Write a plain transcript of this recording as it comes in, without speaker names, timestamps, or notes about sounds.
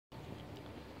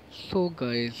So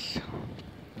guys,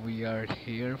 we are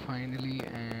here finally,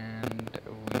 and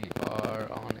we are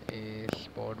on a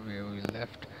spot where we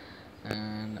left,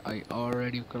 and I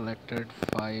already collected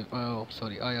five, oh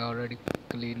sorry, I already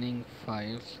cleaning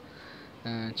five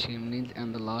chimneys,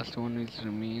 and the last one is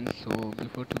remains. So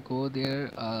before to go there,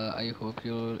 I hope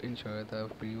you'll enjoy the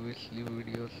previously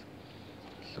videos.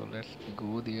 So let's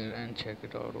go there and check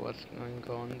it out what's going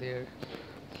on there.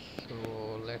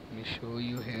 So let me show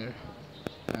you here,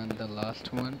 and the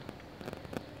last one,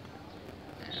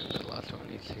 and the last one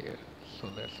is here. So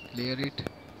let's clear it,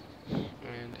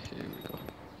 and here we go.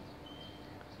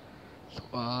 So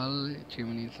all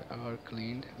chimneys are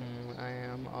cleaned. I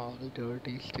am all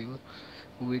dirty still.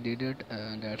 We did it,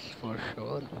 and that's for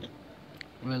sure.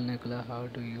 Well, Nicola, how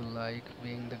do you like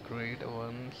being the great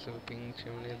one? Sweeping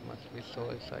chimneys must be so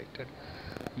excited.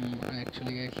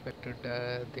 Actually, I expected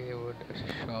that they would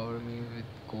shower me with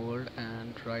gold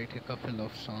and write a couple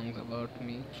of songs about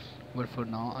me. But for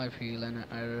now, I feel an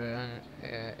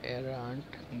errant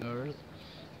girl.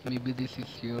 Maybe this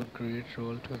is your great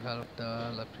role to help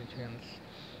the Leprechauns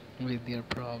with their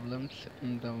problems,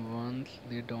 the ones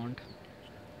they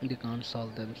can't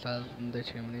solve themselves. The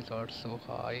chimneys are so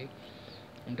high.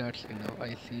 That's enough.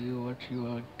 I see what you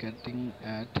are getting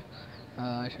at.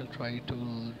 I shall try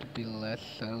to be less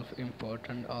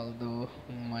self-important, although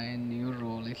my new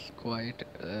role is quite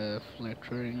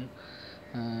flattering.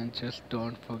 Just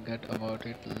don't forget about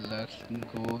it. Let's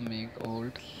go make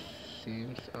old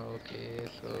seems okay.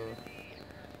 So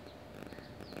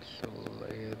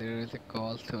there is a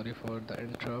call. Sorry for the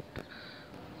interrupt.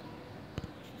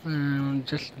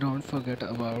 Just don't forget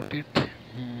about it.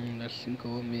 Let's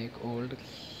go make old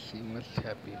seems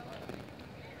happy.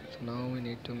 So now we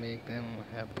need to make them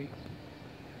happy.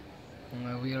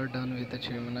 We are done with the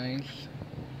chimneys.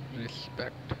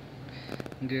 Respect.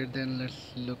 Great, then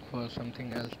let's look for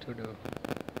something else to do.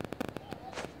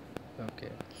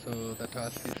 Okay, so the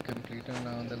task is completed.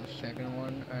 Now the second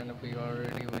one, and we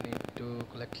need to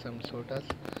collect some sodas,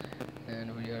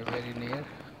 and we are very near.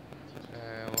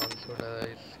 One soda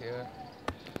is here,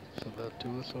 so the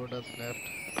two sodas left.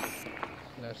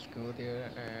 Let's go there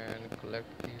and collect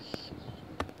these.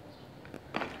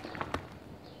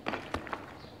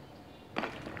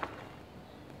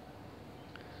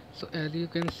 So as you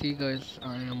can see guys,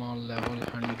 I am on level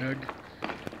 100,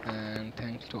 and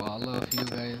thanks to all of you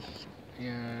guys,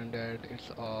 and that it's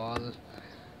all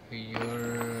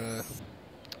your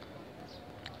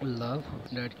love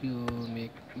that you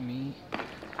make me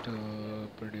to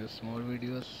produce more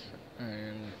videos.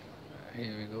 And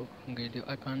here we go.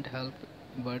 I can't help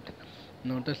but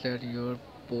notice that your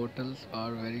portals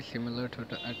are very similar to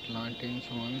the Atlantis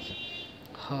ones.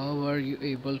 How are you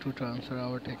able to transfer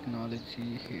our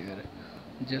technology here?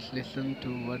 Just listen to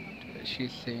what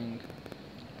she's saying.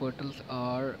 Portals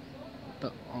are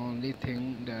the only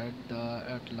thing that the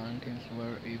Atlanteans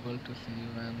were able to see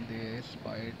when they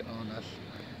spied on us.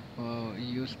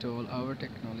 You stole our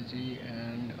technology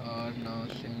and are now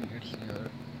saying it's your.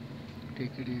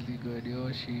 Take it easy,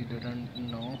 Guido. She didn't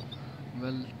know.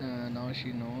 Well, now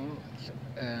she knows,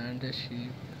 and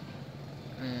she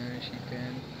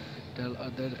can tell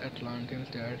other Atlanteans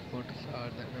that photos are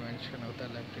the invention of the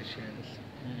Leprechauns.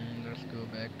 Let's go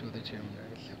back to the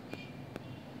chimneys.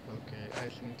 Okay, I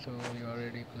think so. We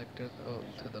already collected. Oh,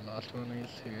 so the last one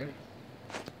is here.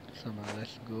 So now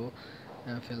let's go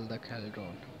and fill the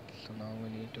cauldron. So now we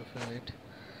need to fill it.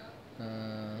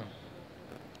 Uh,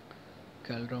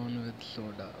 Cauldron with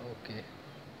soda. Okay.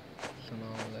 So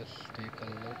now let's take a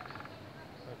look.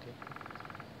 Okay.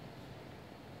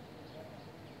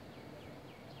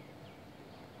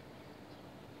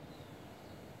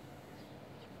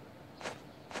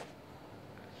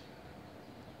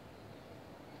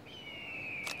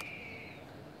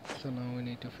 So now we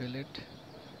need to fill it.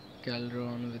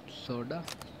 Cauldron with soda.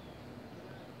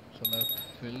 So let's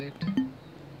fill it.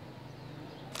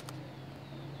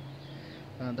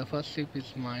 The first sip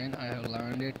is mine. I have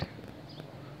learned it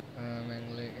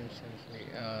manually instantly.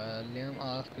 Liam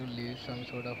asked to leave some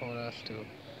soda for us too.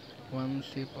 One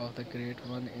sip of the great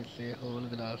one is a whole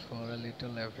glass for a little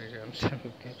leprechaun.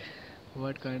 Okay.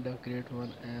 What kind of great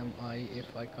one am I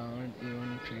if I can't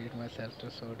even treat myself to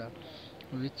soda?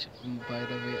 Which, by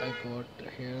the way, I got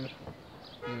here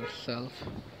yourself.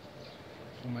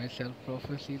 My self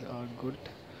prophecies are good,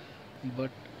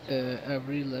 but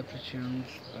every leprechauns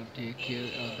take care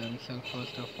of themselves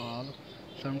first of all.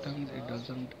 Sometimes it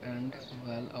doesn't end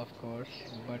well, of course,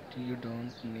 but you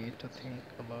don't need to think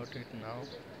about it now.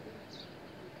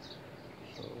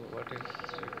 So what is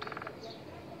it?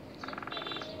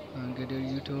 Gideon,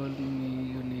 you told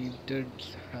me you needed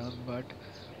help, but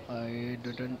I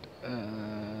didn't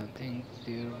think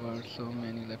there were so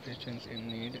many Leprechauns in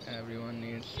need. Everyone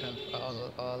needs help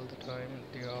all the time.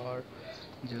 They are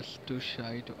just too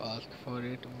shy to ask for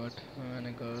it. But when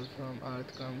a girl from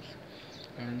Earth comes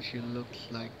and she looks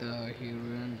like the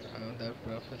heroine of the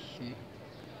prophecy,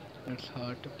 it's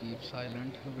hard to keep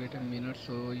silent. Wait a minute,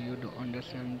 so you do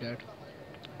understand that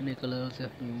Nicholas is a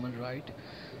human, right?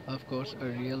 Of course, a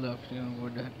real African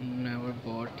would have never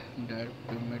bought that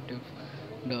primitive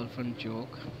dolphin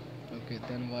joke. Okay,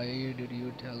 then why did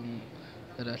you tell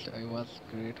the rest? I was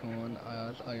great one.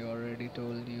 As I already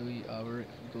told you, our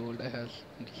gold has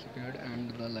disappeared,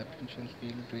 and the Leprechauns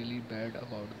feel really bad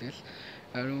about this.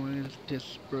 Everyone is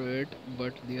desperate,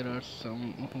 but there are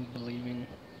some who believe in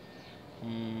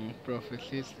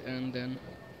prophecies, and then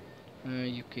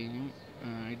you came.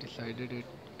 I decided it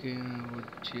would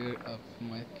cheer up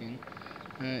my king.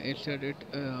 It said it,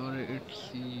 or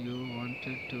it's you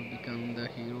wanted to become the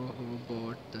hero who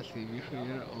bought the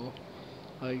seafarer. Oh,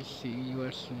 I see you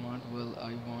are smart. Well,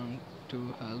 I want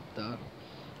to help the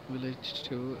village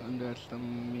too, and that's the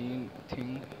main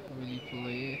thing. Will you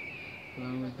play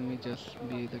along with me? Just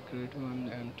be the great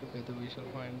one, and together we shall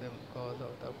find the cause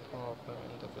of the problem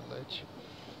in the village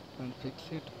and fix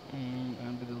it.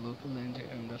 And with the local engine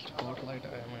and the spotlight,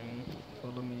 I mean,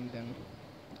 follow me. Then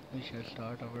we shall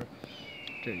start our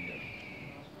treasure.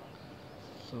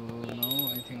 So now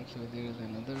I think so. There is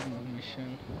another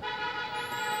mission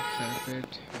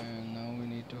separate, and now we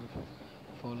need to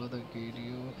follow the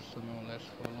video. So now let's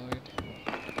follow it.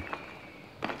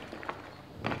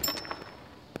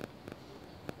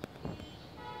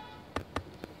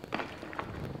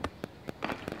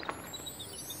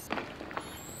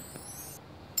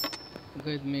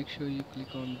 Guys, make sure you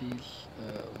click on these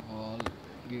wall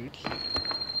gates.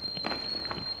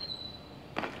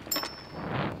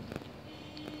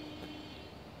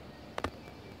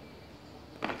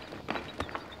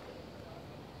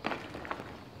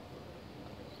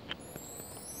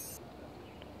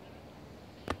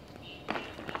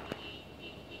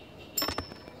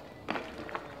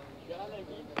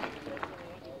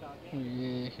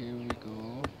 Yeah, here we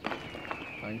go.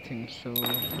 I think so.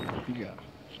 Yeah,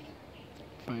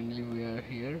 finally we are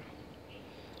here.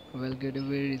 Well, good,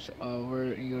 where is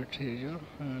your treasure?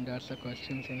 That's the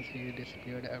question. Since he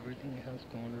disappeared, everything has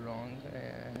gone wrong.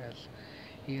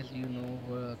 Yes, you know,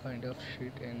 kind of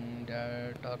shit and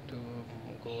talk to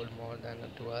gold more than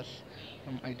to us.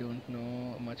 I don't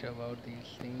know much about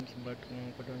these things, but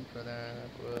couldn't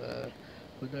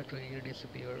could the treasure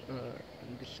disappearance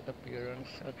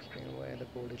explain why the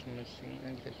gold is missing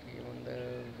exactly on the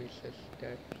basis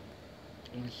that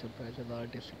these surprises are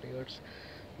disappears.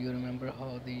 You remember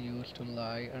how they used to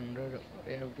lie under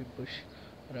every bush,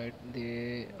 right?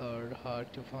 They are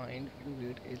hard to find.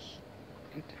 Wait, is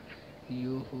it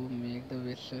you who make the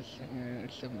wishes?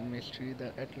 It's a mystery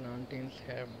that Atlanteans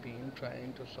have been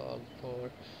trying to solve for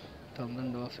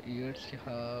thousands of years.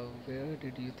 Where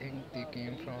did you think they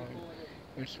came from?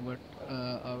 It's what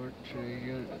our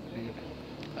treasure did.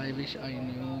 I wish I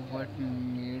knew what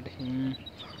made him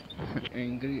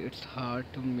angry. It's hard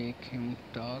to make him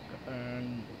talk,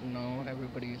 and now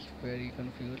everybody is very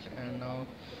confused. And now,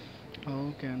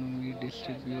 how can we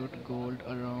distribute gold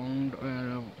around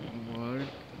the world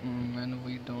when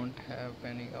we don't have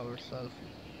any ourselves?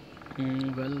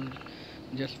 Well,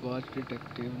 just watch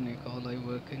Detective Nikolai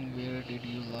working. Where did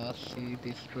you last see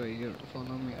this treasure?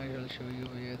 Follow me, I will show you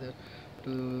where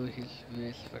to his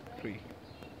waste factory.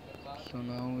 So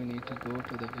now we need to go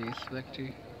to the waste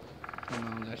factory. So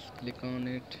now let's click on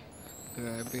it,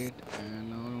 grab it, and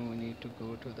now we need to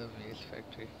go to the waste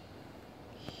factory.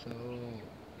 So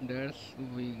that's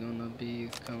we gonna be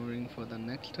covering for the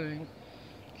next time.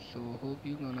 So hope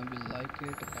you gonna be like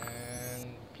it,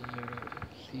 and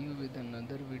see you with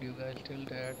another video, guys. Till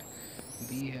that,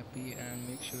 be happy and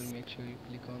make sure you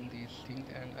click on these things.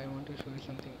 And I want to show you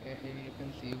something. Here you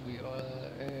can see we are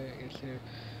it's a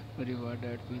reward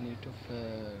that we need to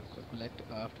collect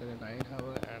after a 9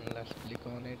 hour, and let's click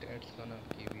on it. It's gonna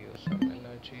give you some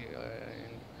energy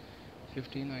in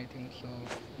 15, I think so.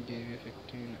 Gave you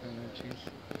 15 energies.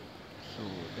 So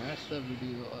that's the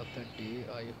video of the day.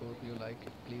 I hope you like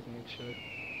it. Please make sure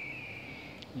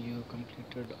you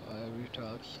completed every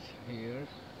task here.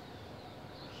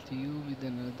 See you with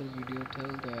another video.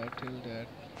 Till that,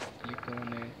 click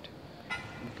on it,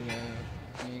 grab,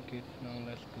 make it. Now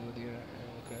let's go there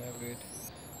and grab it.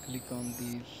 Click on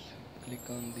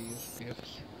these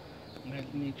gifts.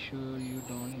 Let's make sure you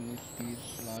don't miss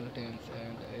these lanterns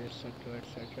and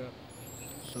etc.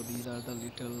 So these are the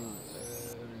little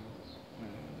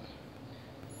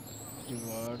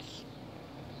rewards,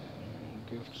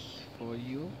 gifts for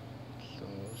you. So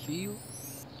see you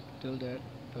till that.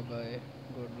 Bye bye.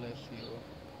 God bless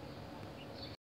you.